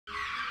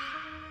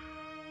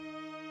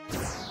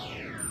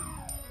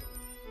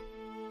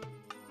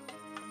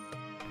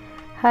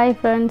Hi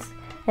friends,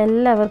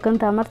 എല്ലാവർക്കും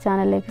തമർ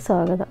ചാനലിലേക്ക്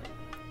സ്വാഗതം.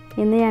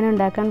 ഇന്ന് ഞാൻ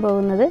ഉണ്ടാക്കാൻ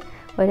പോകുന്നത്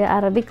ഒരു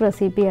അറബിക്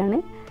റെസിപ്പിയാണ്,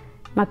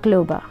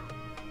 മഖ്ലൂബ.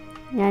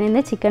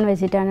 ഞാനിന്ന് ചിക്കൻ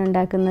വെച്ചിട്ടാണ്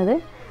ഉണ്ടാക്കുന്നത്.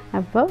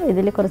 അപ്പോൾ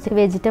ഇതിൽ കുറച്ച്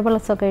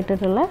വെജിറ്റബിൾസൊക്കെ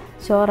ഇട്ടിട്ടുള്ള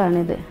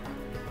ചോറാണിത്.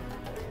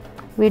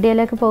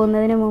 വീഡിയോയിലേക്ക്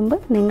പോകുന്നതിന് മുമ്പ്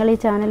നിങ്ങൾ ഈ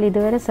ചാനൽ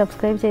ഇതുവരെ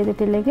സബ്സ്ക്രൈബ്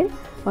ചെയ്തിട്ടില്ലെങ്കിൽ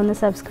ഒന്ന്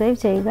സബ്സ്ക്രൈബ്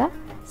ചെയ്യുക.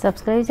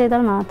 സബ്സ്ക്രൈബ്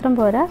ചെയ്താൽ മാത്രം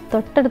പോരാ,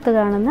 തൊട്ടടുത്ത്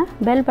കാണുന്ന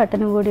ബെൽ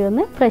ബട്ടനും കൂടി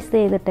ഒന്ന് പ്രസ്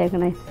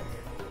ചെയ്തിട്ടേക്കണേ.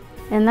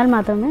 എന്നാൽ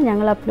മാത്രമേ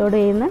ഞങ്ങൾ അപ്ലോഡ്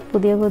ചെയ്യുന്ന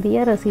പുതിയ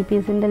പുതിയ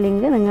റെസിപ്പീസിൻ്റെ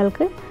ലിങ്ക്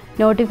നിങ്ങൾക്ക്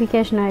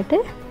നോട്ടിഫിക്കേഷനായിട്ട്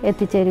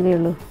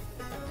എത്തിച്ചേരുകയുള്ളൂ.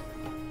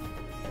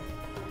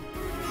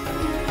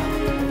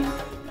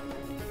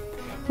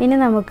 ഇനി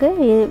നമുക്ക്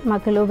ഈ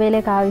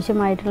മഖ്ലൂബയിലേക്ക്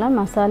ആവശ്യമായിട്ടുള്ള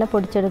മസാല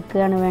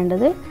പൊടിച്ചെടുക്കുകയാണ്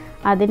വേണ്ടത്.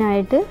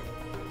 അതിനായിട്ട്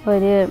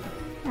ഒരു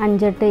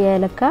 5-8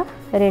 ഏലക്ക,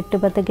 ഒരു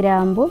 8-10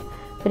 ഗ്രാമ്പു,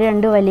 ഒരു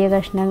 2 വലിയ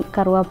കഷ്ണം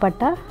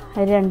കറുവാപ്പട്ട,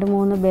 ഒരു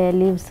 2-3 ബേ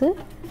ലീവ്സ്,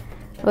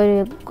 ഒരു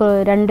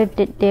 2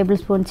 ടേബിൾ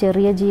സ്പൂൺ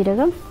ചെറിയ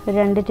ജീരകം, ഒരു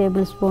 2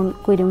 ടേബിൾ സ്പൂൺ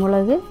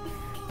കുരുമുളക്,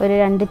 ഒരു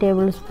 2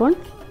 ടേബിൾ സ്പൂൺ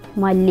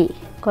മല്ലി,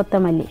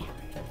 കൊത്തമല്ലി.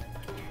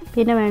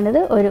 പിന്നെ വേണ്ടത്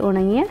ഒരു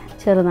ഉണങ്ങിയ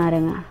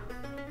ചെറുനാരങ്ങ.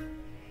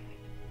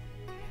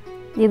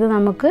 ഇത്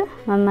നമുക്ക്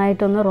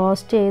നന്നായിട്ടൊന്ന്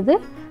റോസ്റ്റ് ചെയ്ത്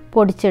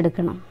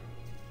പൊടിച്ചെടുക്കണം.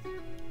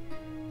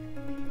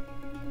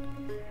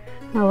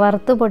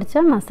 വറുത്ത് പൊടിച്ച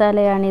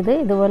മസാലയാണിത്.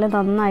 ഇതുപോലെ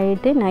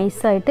നന്നായിട്ട്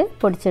നൈസായിട്ട്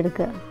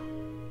പൊടിച്ചെടുക്കുക.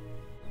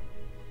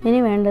 ഇനി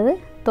വേണ്ടത്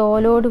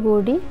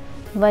തോലോടുകൂടി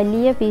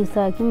വലിയ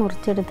പീസാക്കി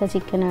മുറിച്ചെടുത്ത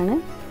ചിക്കനാണ്.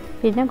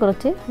 പിന്നെ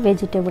കുറച്ച്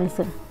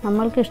വെജിറ്റബിൾസ്,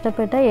 നമ്മൾക്ക്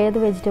ഇഷ്ടപ്പെട്ട ഏത്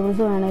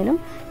വെജിറ്റബിൾസ് വേണമെങ്കിലും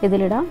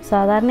ഇതിലിടാം.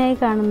 സാധാരണയായി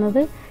കാണുന്നത്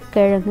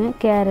കിഴങ്ങ്,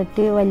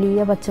 ക്യാരറ്റ്,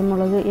 വലിയ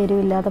പച്ചമുളക്,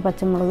 എരിവില്ലാത്ത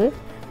പച്ചമുളക്,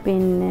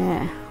 പിന്നെ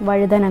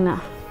വഴുതനങ്ങ,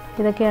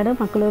 ഇതൊക്കെയാണ്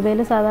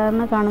മഖ്ലൂബയിൽ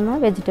സാധാരണ കാണുന്ന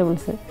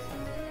വെജിറ്റബിൾസ്.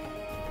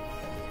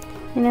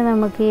 ഇനി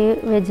നമുക്ക് ഈ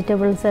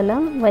വെജിറ്റബിൾസ്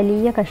എല്ലാം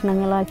വലിയ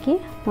കഷ്ണങ്ങളാക്കി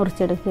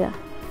മുറിച്ചെടുക്കുക.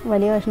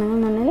 വലിയ കഷ്ണങ്ങൾ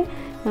എന്ന് പറഞ്ഞാൽ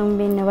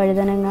പിന്നെ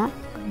വഴുതനങ്ങ,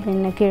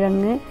 പിന്നെ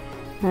കിഴങ്ങ്,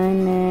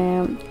 പിന്നെ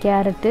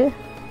ക്യാരറ്റ്,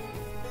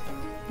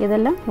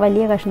 ഇതെല്ലാം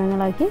വലിയ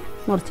കഷ്ണങ്ങളാക്കി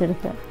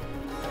മുറിച്ചെടുക്കുക.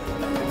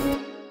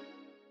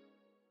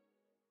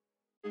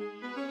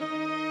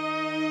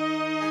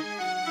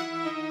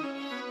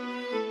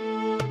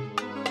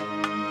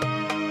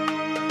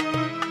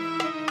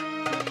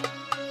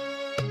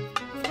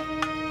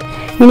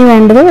 ഇനി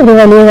വേണ്ടത് ഒരു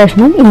വലിയ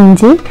കഷ്ണം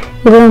ഇഞ്ചി.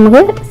 ഇത്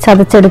നമുക്ക്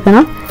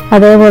ചതച്ചെടുക്കണം.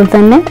 അതേപോലെ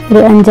തന്നെ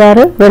ഒരു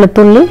 5-6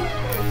 വെളുത്തുള്ളി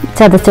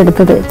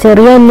ചതച്ചെടുത്തത്.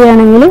 ചെറിയ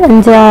അല്ലിയാണെങ്കിൽ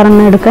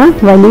 5-6 എടുക്കാം.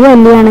 വലിയ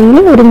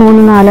അല്ലിയാണെങ്കിൽ ഒരു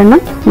 3-4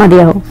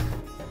 മതിയാവും.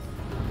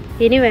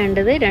 ഇനി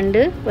വേണ്ടത്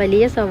 2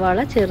 വലിയ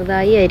സവാള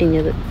ചെറുതായി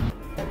അരിഞ്ഞത്,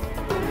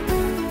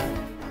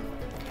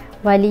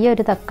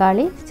 വലിയൊരു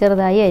തക്കാളി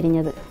ചെറുതായി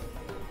അരിഞ്ഞത്,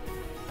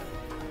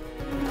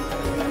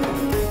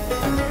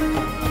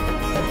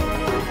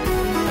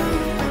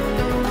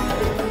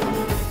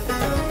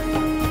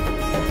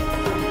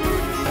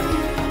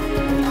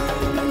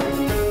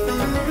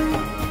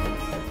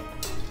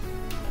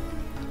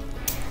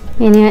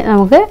 ഇനി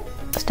നമുക്ക്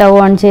സ്റ്റൗ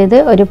ഓൺ ചെയ്ത്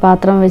ഒരു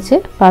പാത്രം വെച്ച്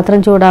പാത്രം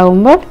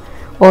ചൂടാകുമ്പോൾ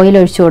ഓയിൽ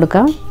ഒഴിച്ചു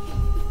കൊടുക്കാം.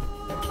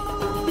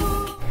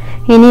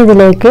 ഇനി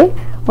ഇതിലേക്ക്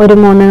ഒരു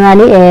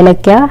 3-4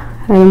 ഏലക്ക,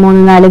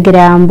 3-4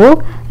 ഗ്രാമ്പു,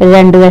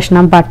 2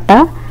 കഷ്ണം പട്ട,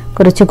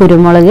 കുറച്ച്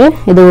കുരുമുളക്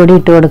ഇതുകൂടി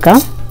ഇട്ട് കൊടുക്കാം.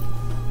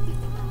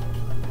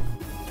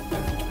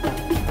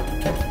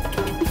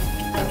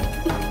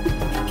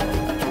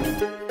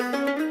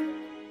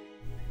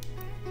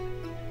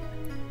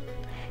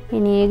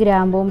 ഇനി ഈ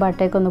ഗ്രാമ്പും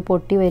പട്ടയൊക്കെ ഒന്ന്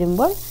പൊട്ടി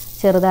വരുമ്പോൾ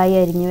ചെറുതായി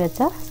അരിഞ്ഞു വെച്ച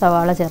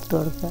സവാള ചേർത്ത്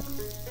കൊടുക്കുക.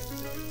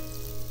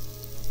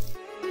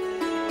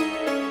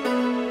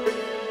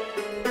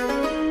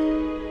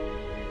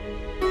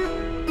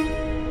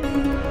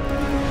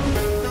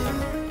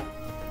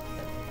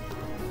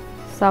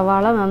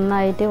 സവാള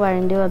നന്നായിട്ട്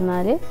വഴണ്ടി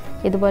വന്നാൽ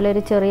ഇതുപോലെ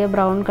ഒരു ചെറിയ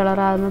ബ്രൗൺ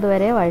കളർ ആകുന്നത്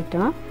വരെ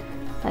വഴറ്റണം.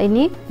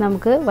 ഇനി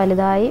നമുക്ക്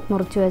വലുതായി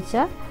മുറിച്ച് വെച്ച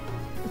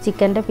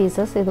ചിക്കൻ്റെ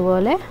പീസസ്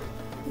ഇതുപോലെ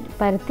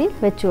പരത്തി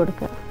വെച്ച്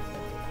കൊടുക്കുക.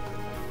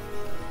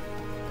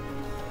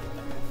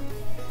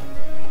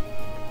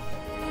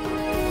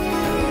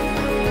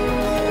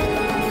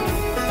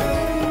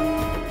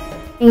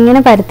 ഇങ്ങനെ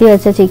പരത്തി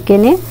വെച്ച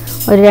ചിക്കന്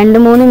ഒരു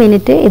 2-3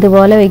 മിനിറ്റ്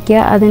ഇതുപോലെ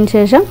വയ്ക്കുക.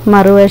 അതിനുശേഷം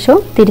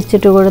മറുവശവും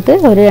തിരിച്ചിട്ട് കൊടുത്ത്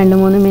ഒരു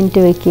 2-3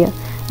 മിനിറ്റ് വയ്ക്കുക.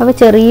 അപ്പോൾ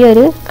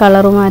ചെറിയൊരു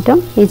കളർ മാറ്റം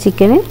ഈ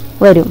ചിക്കന്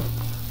വരും.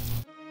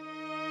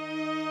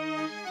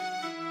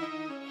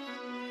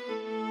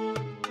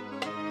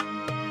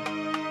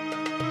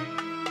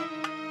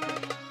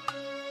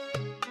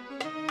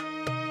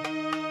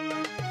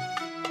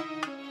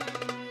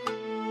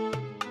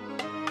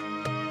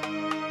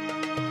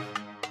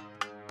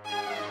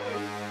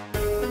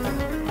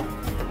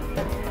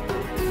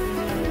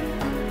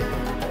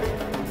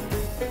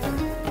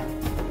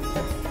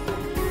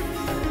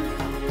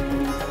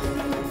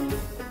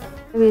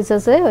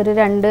 പീസസ് ഒരു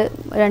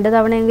 2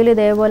 തവണയെങ്കിലും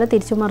ഇതേപോലെ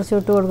തിരിച്ചു മറിച്ച്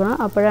വിട്ട് കൊടുക്കണം.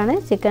 അപ്പോഴാണ്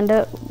ചിക്കൻ്റെ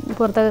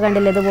പുറത്തൊക്കെ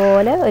കണ്ടില്ല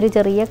ഇതുപോലെ ഒരു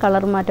ചെറിയ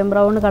കളർ മാറ്റം,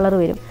 ബ്രൗൺ കളർ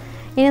വരും.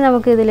 ഇനി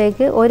നമുക്ക്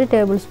ഇതിലേക്ക് 1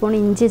 ടേബിൾ സ്പൂൺ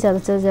ഇഞ്ചി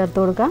ചതച്ചത് ചേർത്ത്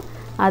കൊടുക്കാം.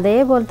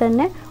 അതേപോലെ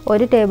തന്നെ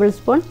 1 ടേബിൾ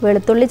സ്പൂൺ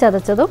വെളുത്തുള്ളി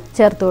ചതച്ചതും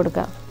ചേർത്ത്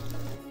കൊടുക്കാം.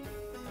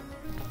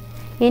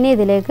 ഇനി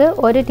ഇതിലേക്ക്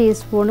 1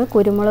 ടീസ്പൂൺ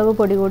കുരുമുളക്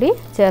പൊടി കൂടി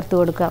ചേർത്ത്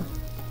കൊടുക്കാം.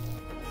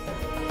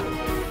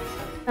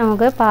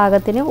 നമുക്ക്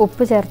പാകത്തിന്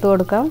ഉപ്പ് ചേർത്ത്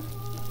കൊടുക്കാം.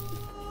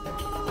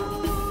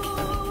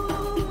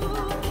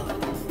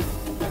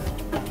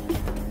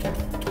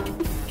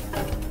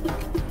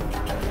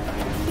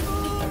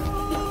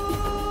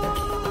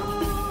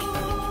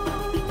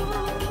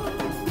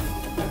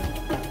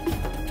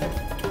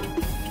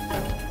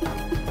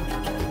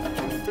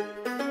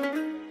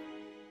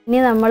 ഇനി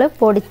നമ്മൾ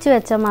പൊടിച്ച്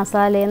വെച്ച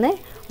മസാലയിൽ നിന്ന്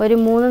ഒരു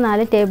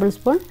 3-4 ടേബിൾ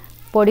സ്പൂൺ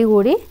പൊടി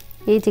കൂടി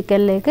ഈ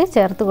ചിക്കനിലേക്ക്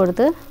ചേർത്ത്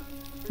കൊടുത്ത്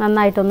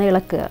നന്നായിട്ടൊന്ന്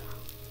ഇളക്കുക.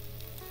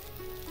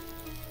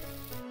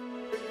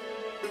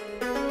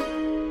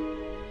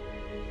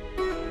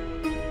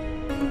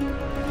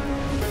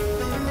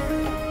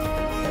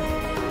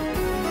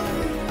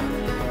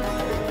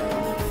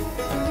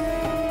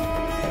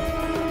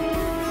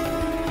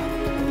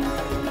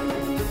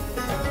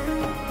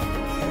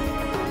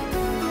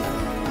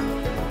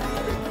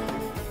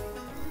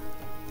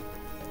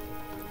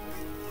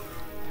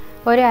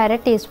 ഒരു 1/2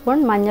 ടീസ്പൂൺ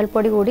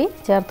മഞ്ഞൾപ്പൊടി കൂടി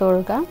ചേർത്ത്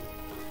കൊടുക്കാം.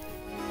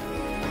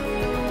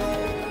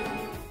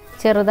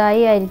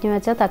 ചെറുതായി അരിഞ്ഞു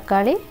വെച്ച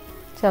തക്കാളി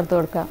ചേർത്ത്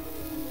കൊടുക്കാം.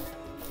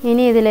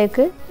 ഇനി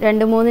ഇതിലേക്ക്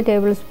 2-3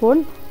 table spoon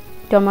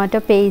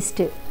tomato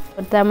paste.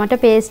 Tomato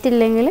paste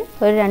ഇല്ലെങ്കിൽ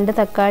ഒരു 2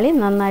 തക്കാളി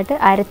നന്നായിട്ട്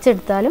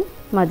അരച്ചെടുത്താലും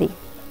മതി.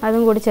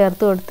 അതും കൂടി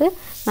ചേർത്ത് കൊടുത്ത്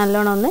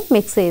നല്ലോണം ഒന്ന്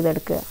മിക്സ്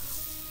ചെയ്തെടുക്കുക.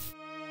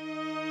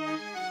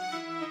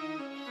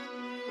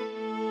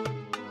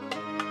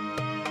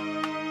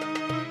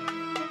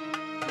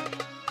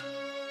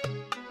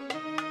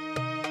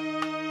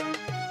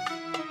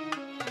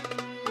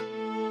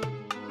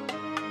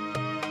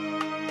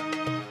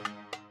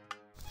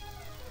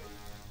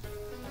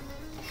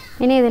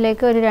 ഇനി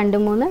ഇതിലേക്ക് ഒരു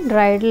 2-3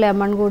 ഡ്രൈഡ്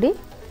ലെമൺ കൂടി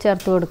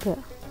ചേർത്ത് കൊടുക്കുക.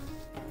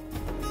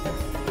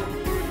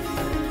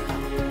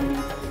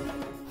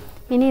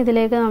 ഇനി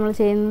ഇതിലേക്ക് നമ്മൾ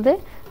ചെയ്യുന്നത്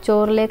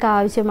ചോറിലേക്ക്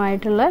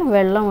ആവശ്യമായിട്ടുള്ള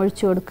വെള്ളം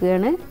ഒഴിച്ചു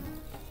കൊടുക്കുകയാണ്.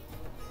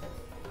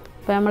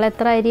 അപ്പോൾ നമ്മൾ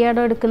എത്ര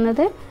അരിയാണോ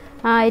എടുക്കുന്നത്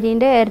ആ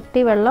അരിൻ്റെ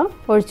ഇരട്ടി വെള്ളം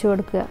ഒഴിച്ചു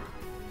കൊടുക്കുക.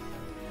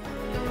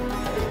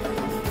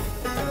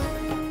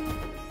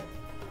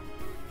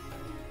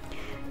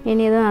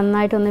 ഇനി ഇത്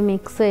നന്നായിട്ടൊന്ന്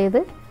മിക്സ്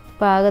ചെയ്ത്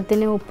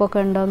പാകത്തിന് ഉപ്പൊക്കെ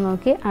ഉണ്ടോ എന്ന്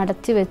നോക്കി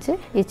അടച്ച് വെച്ച്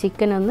ഈ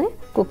ചിക്കൻ ഒന്ന്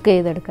കുക്ക്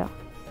ചെയ്തെടുക്കാം.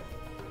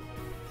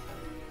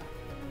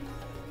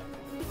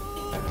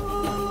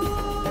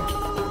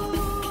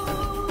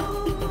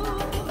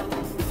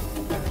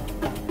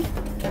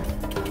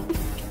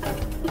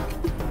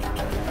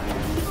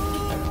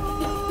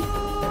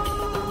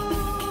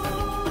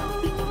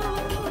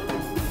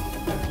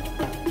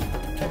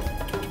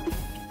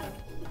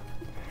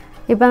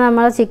 ഇപ്പം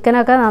നമ്മൾ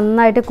ചിക്കനൊക്കെ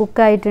നന്നായിട്ട്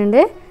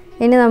കുക്കായിട്ടുണ്ട്.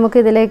 ഇനി നമുക്ക്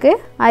ഇതിലേക്ക്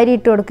അരി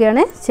ഇട്ട്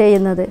കൊടുക്കുകയാണ്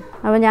ചെയ്യുന്നത്.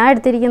 അപ്പോൾ ഞാൻ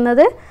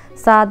എടുത്തിരിക്കുന്നത്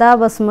സാദാ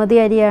ബസ്മതി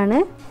അരിയാണ്.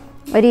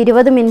 ഒരു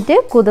 20 മിനിറ്റ്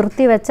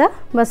കുതിർത്തി വെച്ച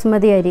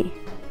ബസ്മതി അരി.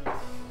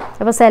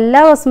 അപ്പോൾ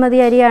സെല്ല ബസ്മതി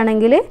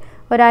അരിയാണെങ്കിൽ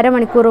ഒരു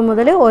അരമണിക്കൂർ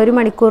മുതൽ 1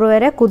 മണിക്കൂർ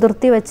വരെ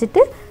കുതിർത്തി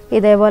വെച്ചിട്ട്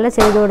ഇതേപോലെ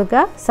ചെയ്ത്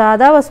കൊടുക്കുക.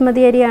 സാദാ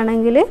ബസ്മതി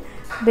അരിയാണെങ്കിൽ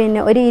പിന്നെ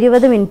ഒരു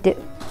 20 മിനിറ്റ്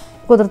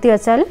കുതിർത്തി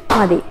വെച്ചാൽ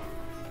മതി.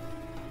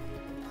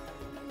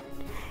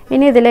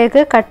 ഇനി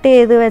ഇതിലേക്ക് കട്ട്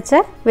ചെയ്ത് വെച്ച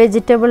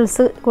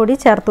വെജിറ്റബിൾസ് കൂടി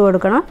ചേർത്ത്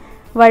കൊടുക്കണം.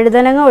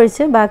 വഴുതനങ്ങ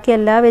ഒഴിച്ച് ബാക്കി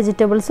എല്ലാ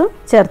വെജിറ്റബിൾസും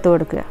ചേർത്ത്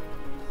കൊടുക്കുക.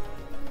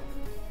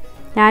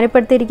 ഞാനിപ്പോൾ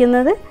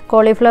എടുത്തിരിക്കുന്നത്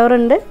കോളിഫ്ലവർ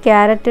ഉണ്ട്,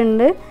 ക്യാരറ്റ്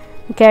ഉണ്ട്,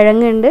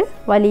 കിഴങ്ങുണ്ട്,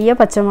 വലിയ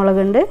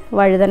പച്ചമുളകുണ്ട്,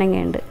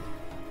 വഴുതനങ്ങയുണ്ട്.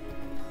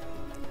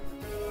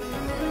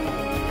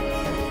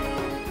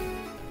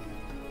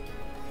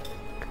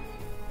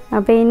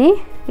 അപ്പോൾ ഇനി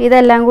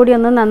ഇതെല്ലാം കൂടി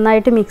ഒന്ന്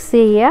നന്നായിട്ട് മിക്സ്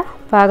ചെയ്യുക.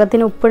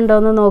 പാകത്തിന് ഉപ്പുണ്ടോ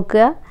എന്ന്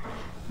നോക്കുക.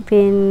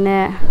 പിന്നെ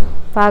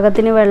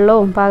പാകത്തിന്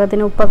വെള്ളവും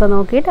പാകത്തിന് ഉപ്പൊക്കെ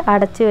നോക്കിയിട്ട്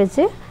അടച്ച്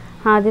വെച്ച്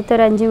ആദ്യത്തെ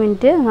ഒരു 5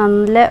 മിനിറ്റ്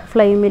നല്ല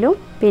ഫ്ലെയിമിലും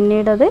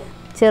പിന്നീടത്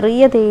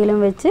ചെറിയ തീയിലും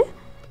വെച്ച്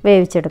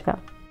വേവിച്ചെടുക്കാം.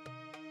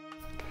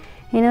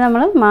 ഇനി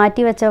നമ്മൾ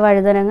മാറ്റി വെച്ച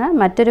വഴുതനങ്ങ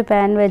മറ്റൊരു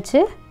പാൻ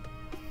വെച്ച്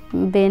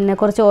പിന്നെ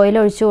കുറച്ച് ഓയിൽ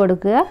ഒഴിച്ച്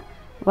കൊടുക്കുക.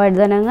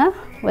 വഴുതനങ്ങ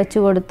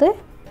വെച്ച് കൊടുത്ത്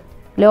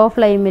ലോ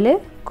ഫ്ലെയിമിൽ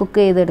കുക്ക്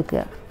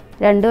ചെയ്തെടുക്കുക.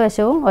 2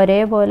 വശവും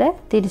ഒരേപോലെ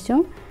തിരിച്ചും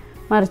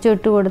മറിച്ചും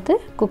ഇട്ട് കൊടുത്ത്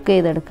കുക്ക്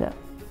ചെയ്തെടുക്കുക.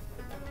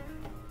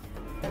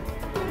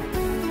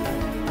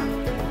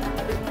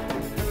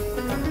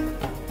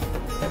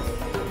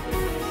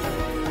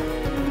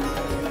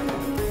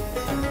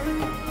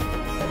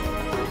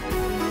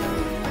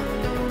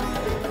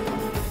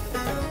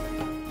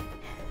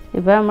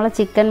 ഇപ്പോൾ നമ്മൾ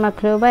ചിക്കൻ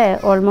മഖ്ലൂബ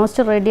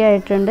ഓൾമോസ്റ്റ് റെഡി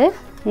ആയിട്ടുണ്ട്.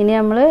 ഇനി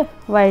നമ്മൾ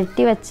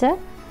വഴറ്റി വെച്ച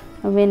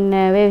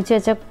പിന്നെ വേവിച്ച്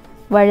വെച്ച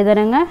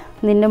വഴുതനങ്ങ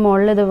ഇതിൻ്റെ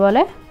മുകളിൽ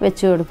ഇതുപോലെ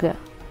വെച്ച് കൊടുക്കുക.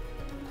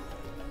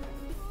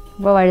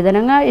 അപ്പോൾ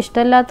വഴുതനങ്ങ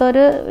ഇഷ്ടമില്ലാത്തവർ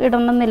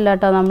ഇടണമെന്നില്ല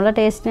കേട്ടോ. നമ്മളെ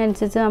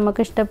ടേസ്റ്റിനനുസരിച്ച്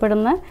നമുക്ക്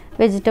ഇഷ്ടപ്പെടുന്ന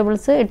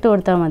വെജിറ്റബിൾസ് ഇട്ട്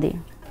കൊടുത്താൽ മതി.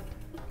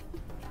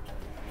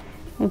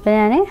 ഇപ്പോൾ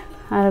ഞാൻ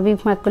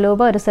അറബിക്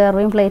മഖ്ലൂബ ഒരു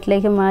സെർവിങ്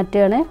പ്ലേറ്റിലേക്ക്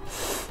മാറ്റുകയാണ്.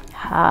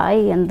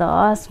 ഹായ്, എന്താ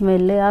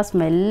സ്മെല്ല്! ആ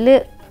സ്മെല്ല്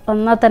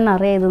വന്നാൽ തന്നെ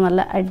അറിയാം ഇത്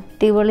നല്ല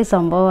അടിപൊളി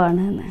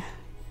സംഭവമാണ് എന്ന്.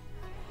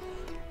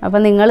 അപ്പോൾ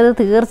നിങ്ങളിത്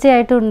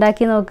തീർച്ചയായിട്ടും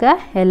ഉണ്ടാക്കി നോക്കുക.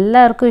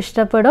 എല്ലാവർക്കും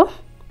ഇഷ്ടപ്പെടും.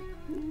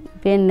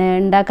 പിന്നെ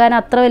ഉണ്ടാക്കാൻ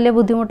അത്ര വലിയ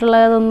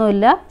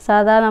ബുദ്ധിമുട്ടുള്ളതൊന്നുമില്ല.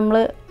 സാധാ നമ്മൾ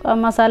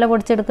മസാല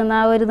പൊടിച്ചെടുക്കുന്ന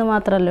ആ ഒരു ഇത്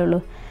മാത്രമല്ലേ ഉള്ളൂ.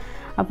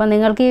 അപ്പോൾ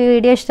നിങ്ങൾക്ക് ഈ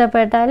വീഡിയോ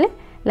ഇഷ്ടപ്പെട്ടാൽ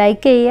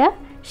ലൈക്ക് ചെയ്യുക,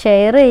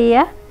 ഷെയർ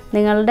ചെയ്യുക.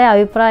 നിങ്ങളുടെ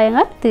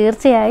അഭിപ്രായങ്ങൾ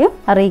തീർച്ചയായും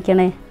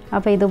അറിയിക്കണേ.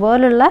 അപ്പോൾ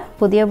ഇതുപോലുള്ള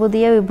പുതിയ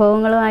പുതിയ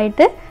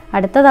വിഭവങ്ങളുമായിട്ട്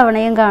അടുത്ത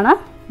തവണയും കാണാം.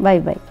 Bye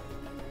bye.